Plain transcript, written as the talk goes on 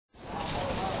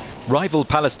Rival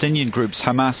Palestinian groups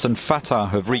Hamas and Fatah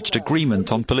have reached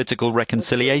agreement on political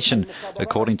reconciliation,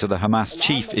 according to the Hamas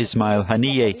chief Ismail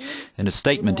Haniyeh. In a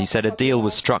statement, he said a deal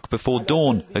was struck before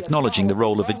dawn, acknowledging the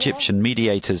role of Egyptian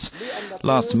mediators.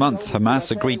 Last month,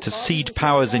 Hamas agreed to cede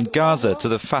powers in Gaza to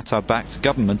the Fatah-backed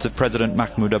government of President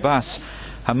Mahmoud Abbas.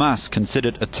 Hamas,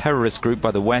 considered a terrorist group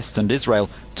by the West and Israel,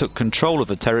 took control of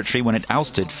the territory when it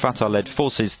ousted Fatah-led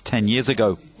forces 10 years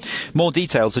ago. More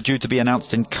details are due to be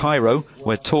announced in Cairo,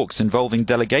 where talks involving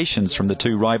delegations from the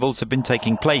two rivals have been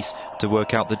taking place to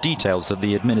work out the details of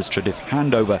the administrative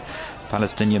handover.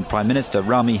 Palestinian Prime Minister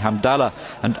Rami Hamdallah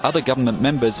and other government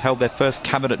members held their first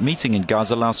cabinet meeting in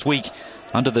Gaza last week.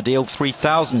 Under the deal,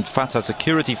 3,000 Fatah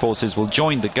security forces will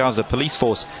join the Gaza police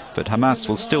force, but Hamas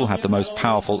will still have the most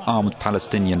powerful armed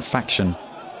Palestinian faction.